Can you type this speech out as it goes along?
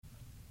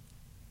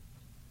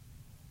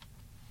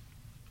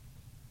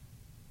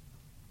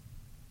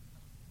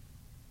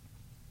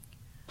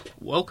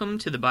Welcome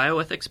to the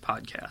Bioethics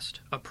Podcast,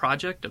 a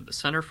project of the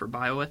Center for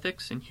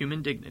Bioethics and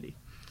Human Dignity.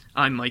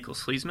 I'm Michael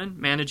Sleesman,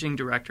 Managing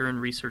Director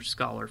and Research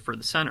Scholar for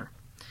the Center.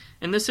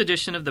 In this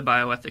edition of the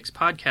Bioethics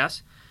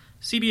Podcast,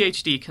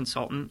 CBHD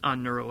consultant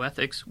on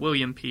neuroethics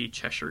William P.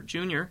 Cheshire,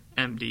 Jr.,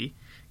 MD,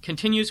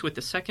 continues with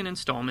the second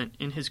installment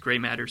in his Gray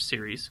Matters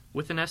series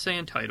with an essay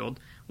entitled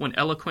When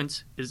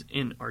Eloquence is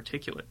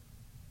Inarticulate.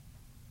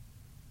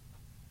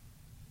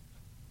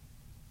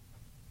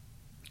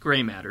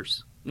 Gray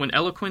Matters, When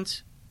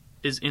Eloquence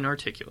is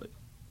Inarticulate,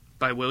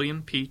 by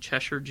William P.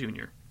 Cheshire,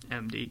 Jr.,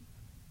 MD.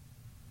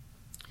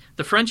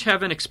 The French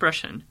have an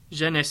expression,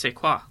 je ne sais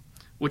quoi,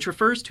 which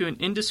refers to an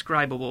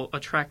indescribable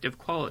attractive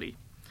quality.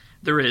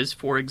 There is,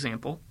 for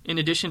example, in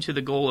addition to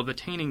the goal of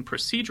attaining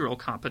procedural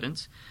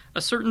competence,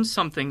 a certain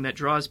something that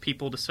draws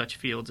people to such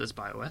fields as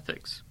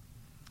bioethics.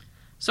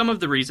 Some of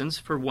the reasons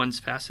for one's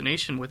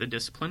fascination with a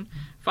discipline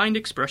find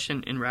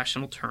expression in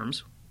rational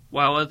terms,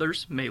 while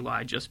others may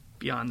lie just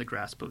beyond the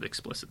grasp of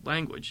explicit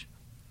language.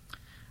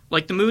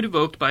 Like the mood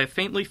evoked by a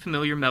faintly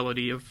familiar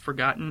melody of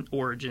forgotten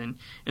origin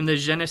in the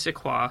je ne sais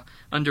quoi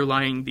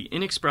underlying the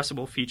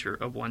inexpressible feature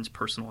of one's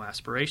personal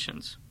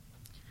aspirations.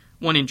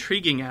 One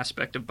intriguing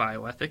aspect of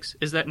bioethics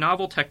is that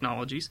novel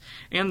technologies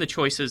and the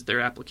choices their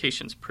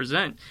applications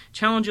present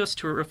challenge us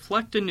to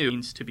reflect anew what it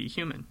means to be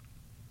human.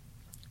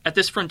 At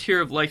this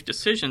frontier of life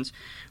decisions,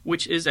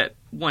 which is at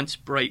once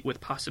bright with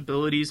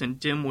possibilities and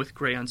dim with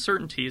gray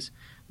uncertainties,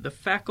 the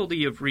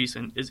faculty of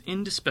reason is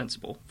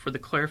indispensable for the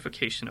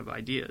clarification of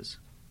ideas.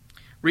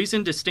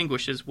 Reason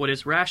distinguishes what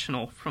is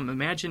rational from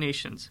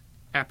imagination's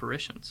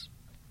apparitions.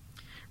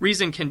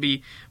 Reason can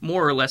be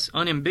more or less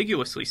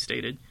unambiguously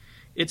stated,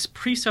 its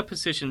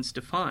presuppositions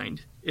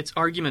defined, its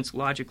arguments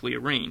logically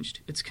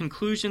arranged, its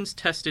conclusions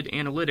tested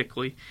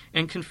analytically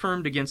and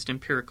confirmed against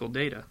empirical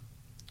data.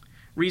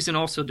 Reason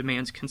also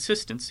demands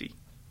consistency,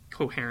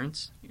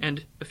 coherence,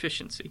 and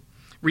efficiency.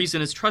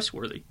 Reason is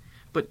trustworthy,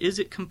 but is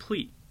it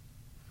complete?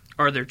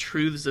 Are there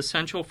truths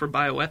essential for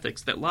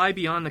bioethics that lie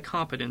beyond the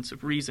competence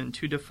of reason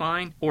to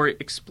define or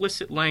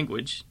explicit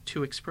language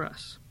to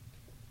express?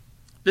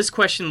 This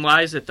question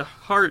lies at the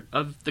heart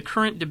of the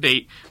current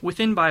debate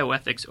within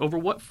bioethics over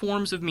what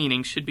forms of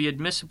meaning should be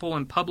admissible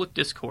in public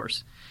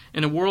discourse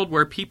in a world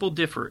where people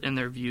differ in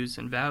their views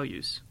and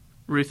values.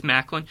 Ruth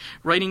Macklin,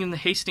 writing in the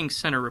Hastings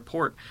Center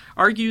report,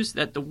 argues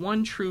that the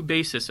one true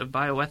basis of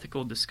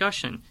bioethical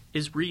discussion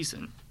is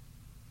reason.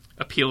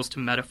 Appeals to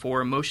metaphor,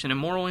 emotion, and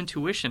moral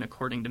intuition,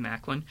 according to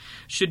Macklin,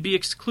 should be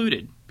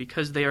excluded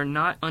because they are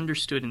not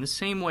understood in the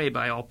same way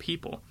by all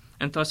people,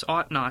 and thus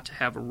ought not to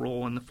have a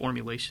role in the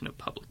formulation of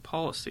public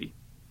policy.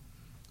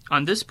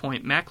 On this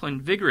point,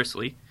 Macklin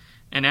vigorously,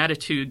 an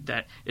attitude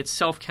that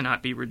itself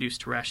cannot be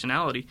reduced to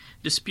rationality,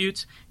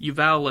 disputes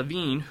Yuval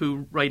Levine,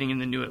 who, writing in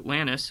the New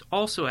Atlantis,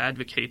 also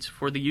advocates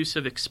for the use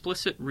of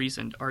explicit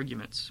reasoned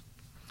arguments.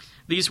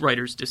 These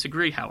writers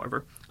disagree,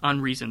 however,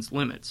 on reason's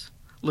limits.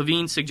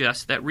 Levine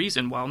suggests that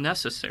reason, while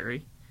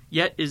necessary,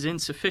 yet is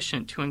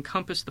insufficient to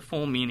encompass the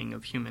full meaning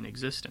of human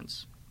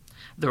existence.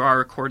 There are,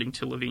 according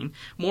to Levine,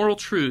 moral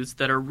truths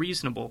that are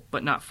reasonable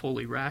but not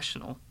fully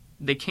rational.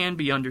 They can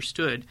be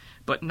understood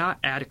but not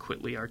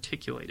adequately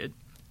articulated.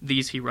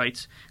 These, he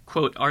writes,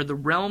 quote, are the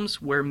realms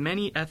where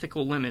many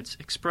ethical limits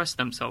express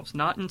themselves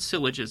not in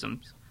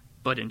syllogisms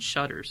but in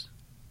shudders,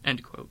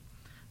 end quote.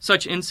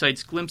 Such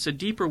insights glimpse a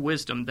deeper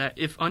wisdom that,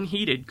 if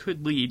unheeded,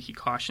 could lead, he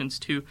cautions,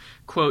 to,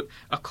 quote,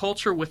 a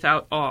culture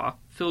without awe,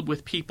 filled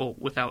with people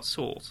without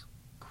souls,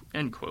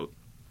 end quote.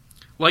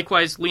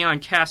 Likewise, Leon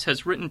Kass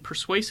has written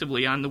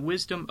persuasively on the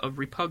wisdom of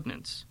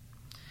repugnance.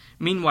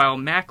 Meanwhile,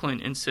 Macklin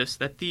insists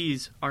that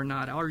these are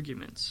not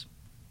arguments.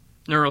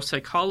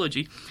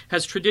 Neuropsychology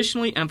has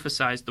traditionally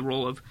emphasized the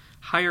role of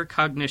higher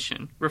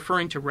cognition,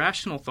 referring to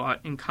rational thought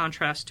in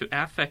contrast to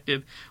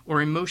affective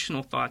or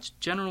emotional thoughts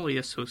generally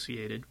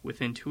associated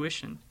with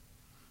intuition.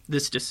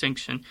 This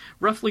distinction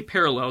roughly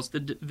parallels the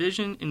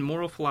division in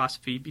moral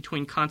philosophy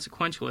between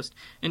consequentialist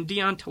and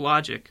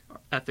deontologic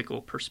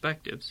ethical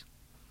perspectives.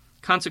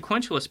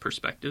 Consequentialist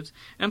perspectives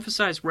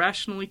emphasize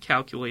rationally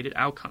calculated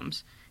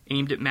outcomes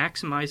aimed at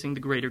maximizing the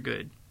greater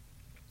good,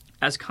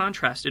 as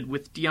contrasted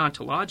with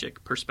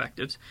deontologic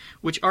perspectives,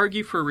 which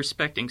argue for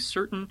respecting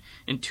certain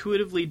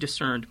intuitively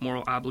discerned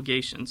moral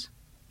obligations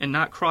and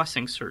not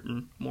crossing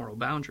certain moral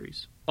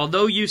boundaries.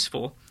 Although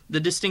useful, the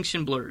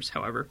distinction blurs,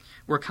 however,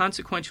 where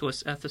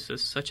consequentialist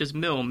ethicists such as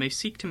Mill may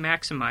seek to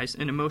maximize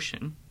an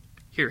emotion,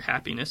 here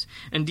happiness,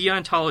 and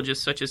deontologists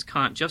such as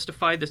Kant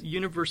justify the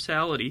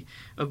universality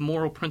of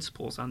moral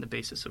principles on the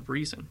basis of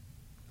reason.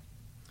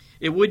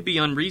 It would be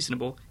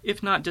unreasonable,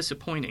 if not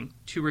disappointing,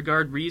 to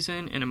regard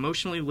reason and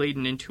emotionally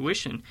laden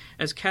intuition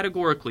as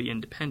categorically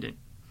independent.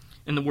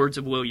 In the words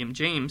of William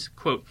James,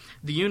 quote,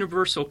 the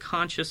universal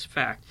conscious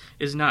fact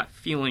is not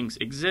feelings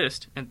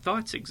exist and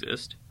thoughts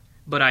exist,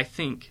 but I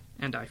think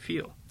and I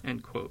feel,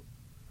 end quote.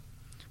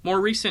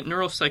 More recent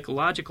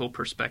neuropsychological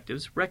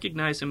perspectives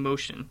recognize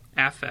emotion,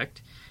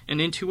 affect, and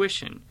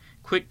intuition,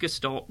 quick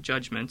gestalt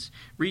judgments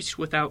reached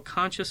without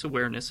conscious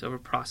awareness of a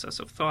process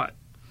of thought,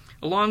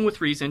 along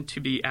with reason to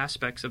be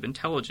aspects of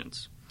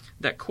intelligence.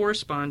 that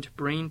correspond to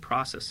brain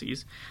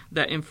processes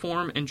that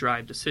inform and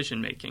drive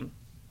decision-making.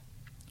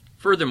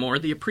 Furthermore,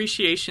 the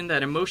appreciation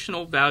that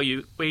emotional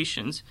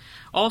valuations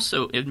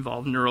also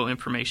involve neural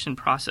information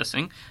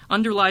processing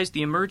underlies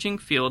the emerging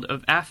field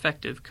of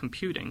affective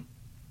computing.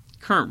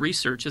 Current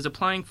research is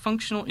applying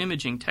functional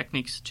imaging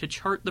techniques to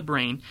chart the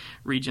brain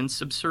regions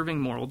subserving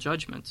moral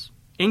judgments.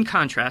 In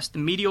contrast, the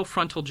medial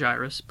frontal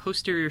gyrus,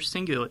 posterior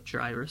cingulate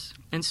gyrus,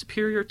 and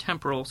superior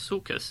temporal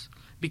sulcus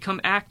become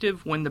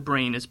active when the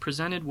brain is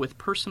presented with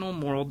personal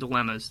moral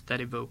dilemmas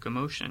that evoke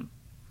emotion.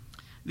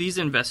 These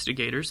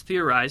investigators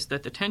theorize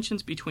that the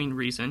tensions between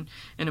reason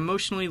and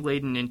emotionally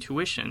laden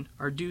intuition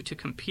are due to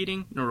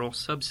competing neural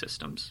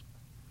subsystems.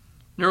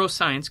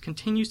 Neuroscience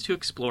continues to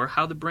explore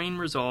how the brain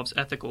resolves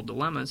ethical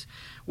dilemmas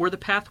where the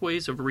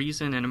pathways of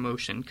reason and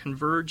emotion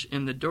converge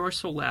in the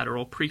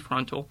dorsolateral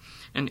prefrontal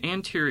and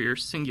anterior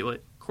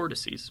cingulate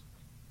cortices.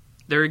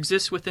 There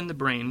exists within the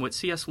brain what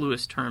C.S.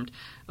 Lewis termed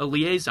a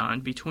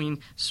liaison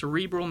between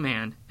cerebral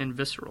man and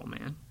visceral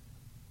man.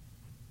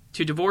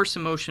 To divorce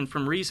emotion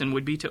from reason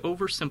would be to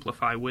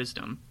oversimplify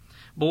wisdom.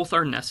 Both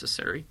are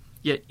necessary,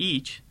 yet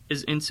each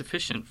is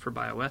insufficient for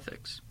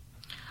bioethics.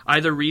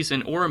 Either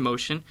reason or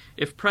emotion,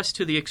 if pressed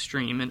to the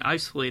extreme and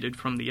isolated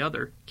from the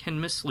other,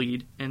 can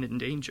mislead and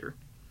endanger.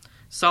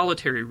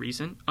 Solitary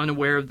reason,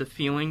 unaware of the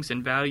feelings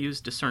and values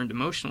discerned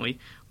emotionally,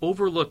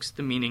 overlooks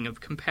the meaning of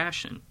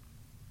compassion.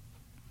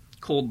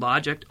 Cold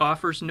logic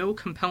offers no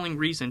compelling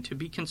reason to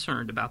be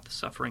concerned about the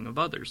suffering of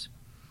others.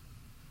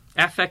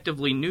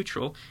 Affectively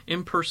neutral,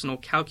 impersonal,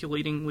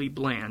 calculatingly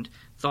bland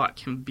thought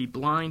can be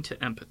blind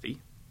to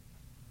empathy.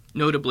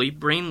 Notably,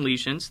 brain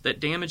lesions that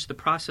damage the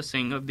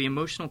processing of the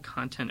emotional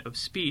content of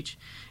speech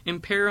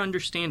impair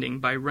understanding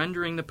by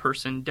rendering the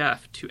person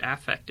deaf to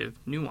affective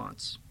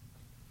nuance.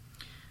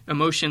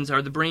 Emotions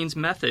are the brain's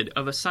method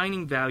of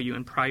assigning value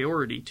and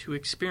priority to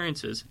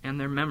experiences and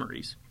their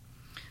memories.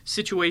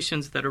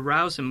 Situations that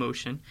arouse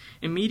emotion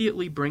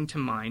immediately bring to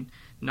mind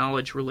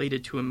knowledge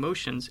related to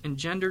emotions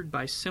engendered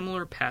by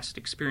similar past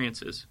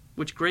experiences,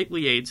 which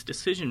greatly aids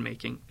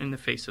decision-making in the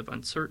face of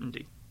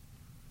uncertainty.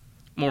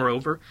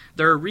 Moreover,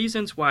 there are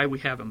reasons why we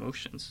have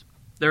emotions.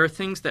 There are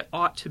things that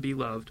ought to be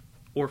loved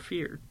or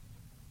feared.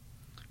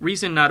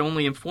 Reason not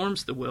only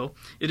informs the will,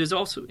 it is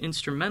also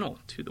instrumental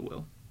to the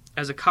will.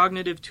 As a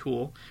cognitive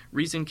tool,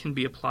 reason can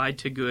be applied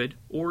to good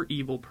or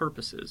evil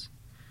purposes.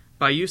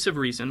 By use of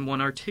reason, one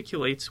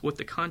articulates what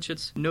the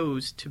conscience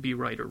knows to be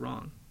right or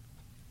wrong.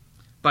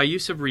 By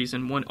use of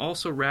reason, one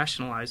also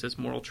rationalizes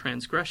moral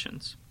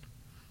transgressions.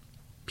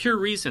 Pure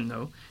reason,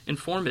 though,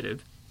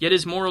 informative, yet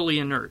is morally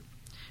inert.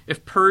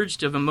 If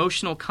purged of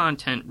emotional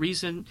content,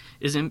 reason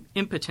is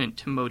impotent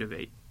to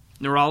motivate.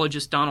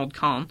 Neurologist Donald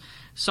Kahn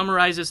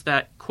summarizes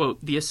that, quote,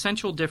 the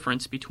essential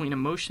difference between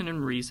emotion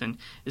and reason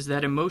is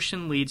that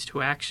emotion leads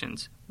to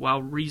actions,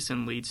 while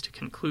reason leads to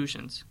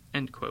conclusions,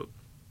 end quote.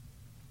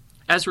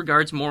 As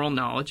regards moral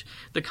knowledge,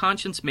 the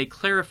conscience may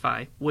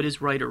clarify what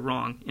is right or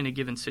wrong in a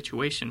given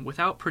situation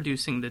without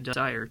producing the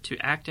desire to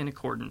act in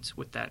accordance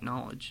with that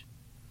knowledge.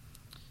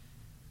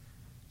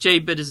 J.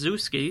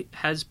 Bedziewski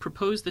has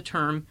proposed the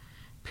term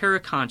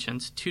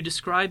paraconscience to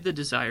describe the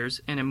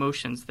desires and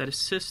emotions that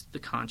assist the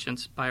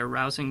conscience by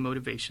arousing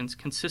motivations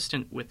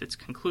consistent with its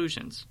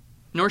conclusions.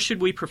 Nor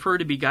should we prefer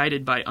to be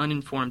guided by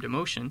uninformed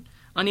emotion.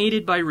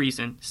 Unaided by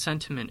reason,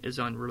 sentiment is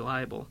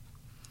unreliable.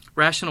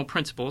 Rational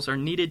principles are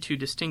needed to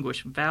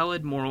distinguish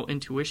valid moral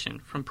intuition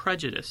from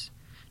prejudice,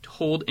 to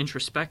hold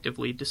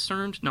introspectively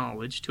discerned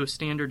knowledge to a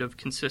standard of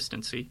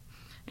consistency,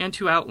 and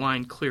to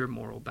outline clear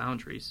moral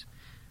boundaries.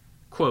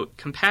 Quote,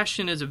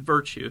 compassion is a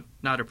virtue,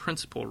 not a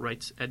principle,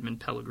 writes Edmund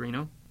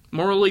Pellegrino.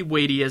 Morally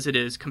weighty as it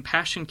is,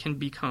 compassion can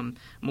become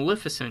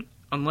maleficent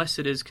unless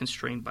it is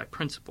constrained by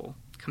principle.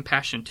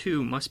 Compassion,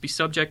 too, must be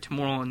subject to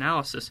moral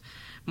analysis,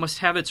 must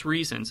have its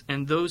reasons,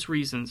 and those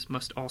reasons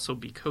must also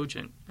be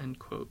cogent, end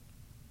quote.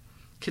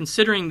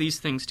 Considering these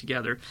things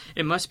together,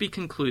 it must be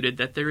concluded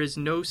that there is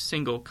no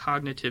single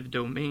cognitive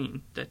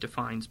domain that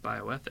defines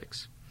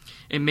bioethics.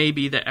 It may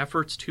be that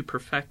efforts to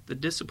perfect the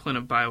discipline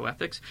of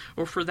bioethics,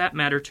 or for that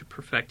matter to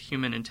perfect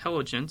human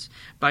intelligence,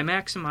 by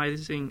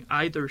maximizing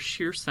either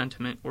sheer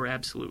sentiment or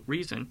absolute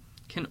reason,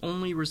 can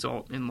only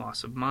result in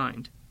loss of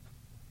mind.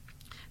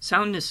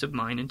 Soundness of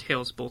mind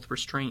entails both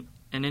restraint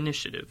and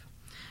initiative,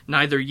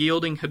 neither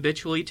yielding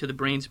habitually to the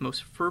brain's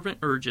most fervent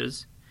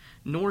urges,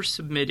 nor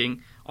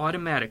submitting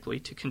automatically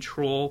to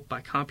control by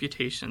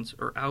computations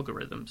or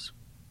algorithms.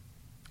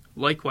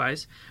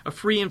 Likewise, a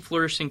free and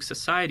flourishing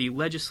society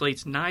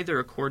legislates neither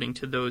according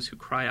to those who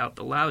cry out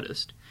the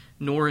loudest,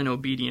 nor in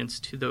obedience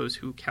to those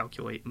who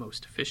calculate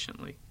most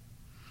efficiently.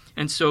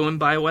 And so in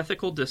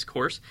bioethical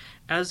discourse,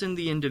 as in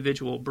the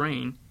individual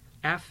brain,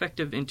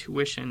 affective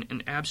intuition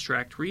and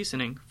abstract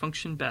reasoning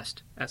function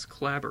best as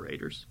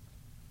collaborators.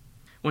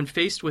 When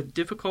faced with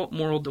difficult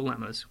moral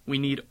dilemmas, we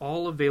need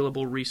all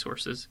available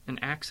resources and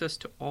access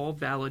to all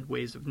valid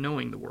ways of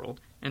knowing the world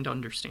and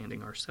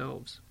understanding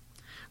ourselves.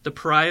 The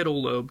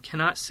parietal lobe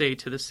cannot say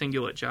to the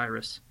cingulate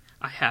gyrus,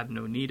 I have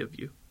no need of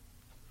you.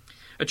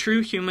 A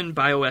true human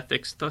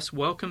bioethics thus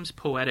welcomes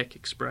poetic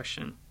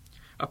expression.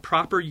 A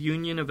proper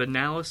union of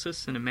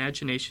analysis and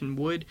imagination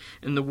would,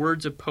 in the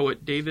words of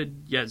poet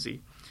David Yezi,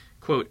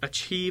 quote,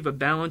 achieve a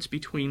balance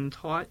between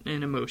thought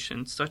and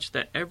emotion such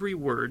that every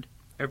word,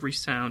 every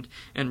sound,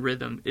 and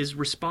rhythm is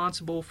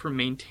responsible for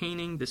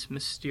maintaining this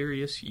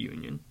mysterious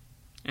union,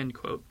 end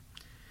quote.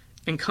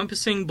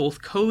 Encompassing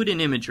both code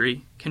and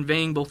imagery,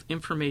 conveying both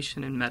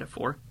information and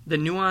metaphor, the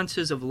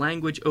nuances of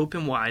language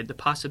open wide the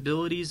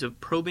possibilities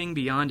of probing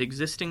beyond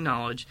existing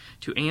knowledge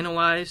to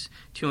analyze,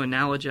 to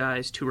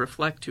analogize, to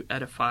reflect, to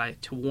edify,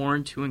 to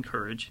warn, to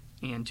encourage,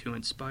 and to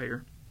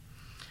inspire.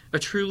 A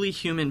truly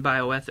human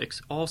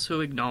bioethics also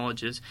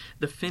acknowledges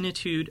the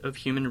finitude of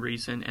human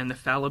reason and the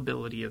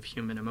fallibility of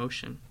human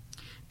emotion.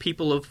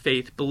 People of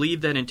faith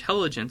believe that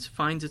intelligence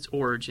finds its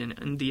origin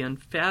in the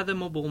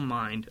unfathomable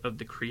mind of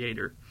the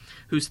Creator,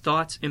 whose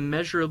thoughts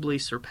immeasurably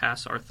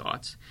surpass our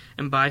thoughts,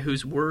 and by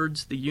whose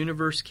words the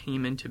universe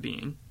came into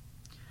being.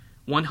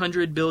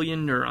 100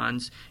 billion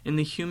neurons in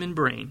the human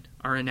brain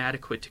are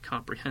inadequate to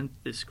comprehend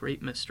this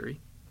great mystery.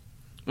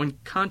 When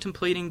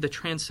contemplating the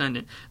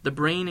transcendent, the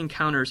brain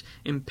encounters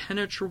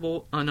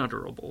impenetrable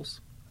unuterables.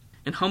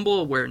 In humble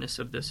awareness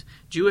of this,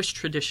 Jewish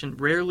tradition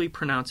rarely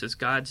pronounces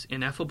God's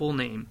ineffable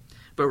name,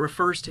 but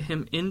refers to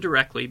him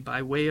indirectly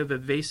by way of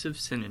evasive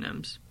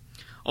synonyms.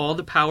 All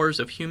the powers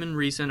of human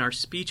reason are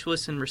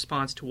speechless in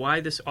response to why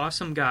this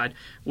awesome God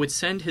would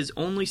send his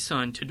only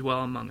Son to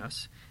dwell among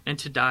us and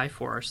to die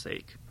for our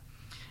sake.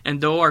 And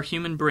though our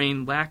human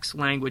brain lacks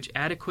language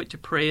adequate to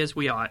pray as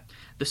we ought,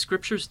 the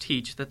Scriptures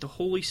teach that the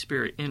Holy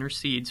Spirit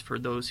intercedes for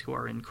those who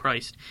are in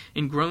Christ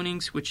in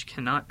groanings which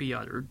cannot be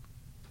uttered.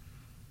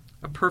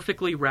 A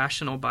perfectly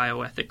rational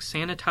bioethic,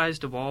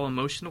 sanitized of all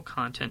emotional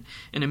content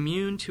and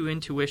immune to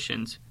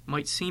intuitions,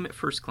 might seem at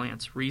first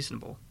glance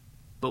reasonable.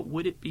 But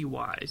would it be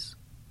wise?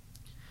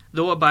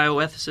 Though a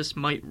bioethicist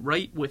might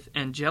write with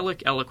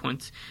angelic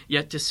eloquence,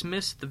 yet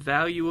dismiss the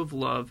value of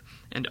love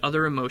and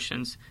other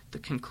emotions, the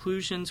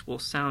conclusions will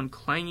sound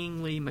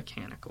clangingly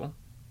mechanical.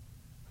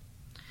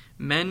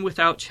 Men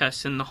without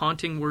chests, in the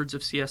haunting words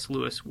of C.S.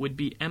 Lewis, would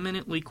be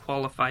eminently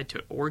qualified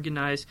to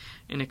organize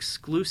an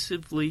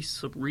exclusively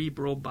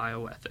cerebral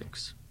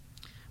bioethics.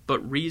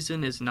 But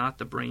reason is not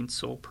the brain's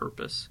sole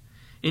purpose.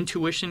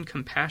 Intuition,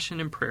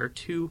 compassion, and prayer,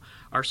 too,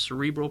 are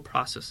cerebral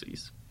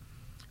processes.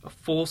 A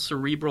full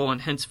cerebral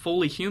and hence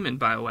fully human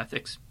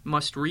bioethics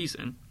must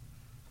reason.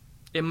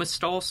 It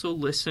must also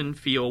listen,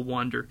 feel,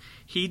 wonder,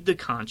 heed the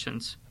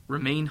conscience,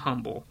 remain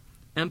humble,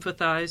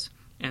 empathize,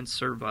 and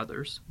serve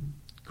others.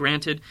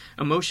 Granted,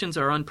 emotions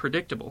are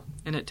unpredictable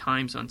and at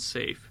times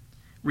unsafe.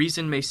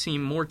 Reason may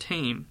seem more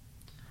tame,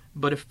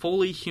 but a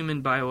fully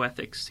human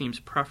bioethics seems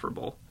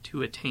preferable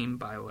to a tame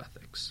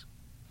bioethics.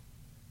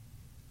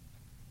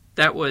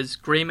 That was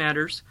Gray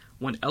Matters,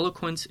 When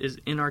Eloquence is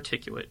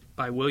Inarticulate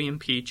by William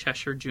P.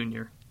 Cheshire,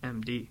 Jr.,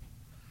 M.D.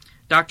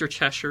 Dr.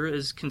 Cheshire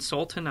is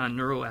consultant on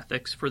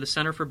neuroethics for the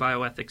Center for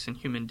Bioethics and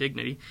Human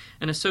Dignity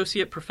and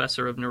associate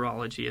professor of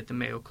neurology at the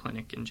Mayo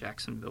Clinic in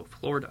Jacksonville,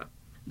 Florida.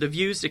 The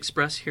views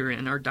expressed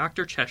herein are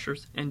Dr.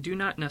 Cheshire's and do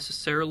not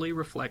necessarily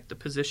reflect the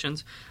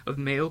positions of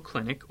Mayo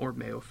Clinic or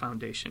Mayo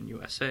Foundation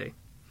USA.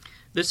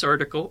 This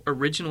article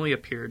originally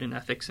appeared in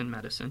Ethics in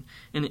Medicine,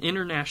 an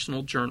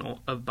international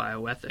journal of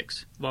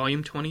bioethics,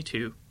 Volume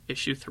 22,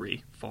 Issue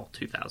 3, Fall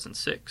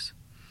 2006.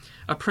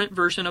 A print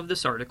version of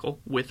this article,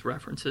 with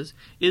references,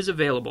 is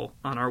available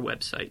on our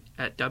website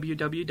at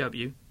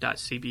www.cbhd.org.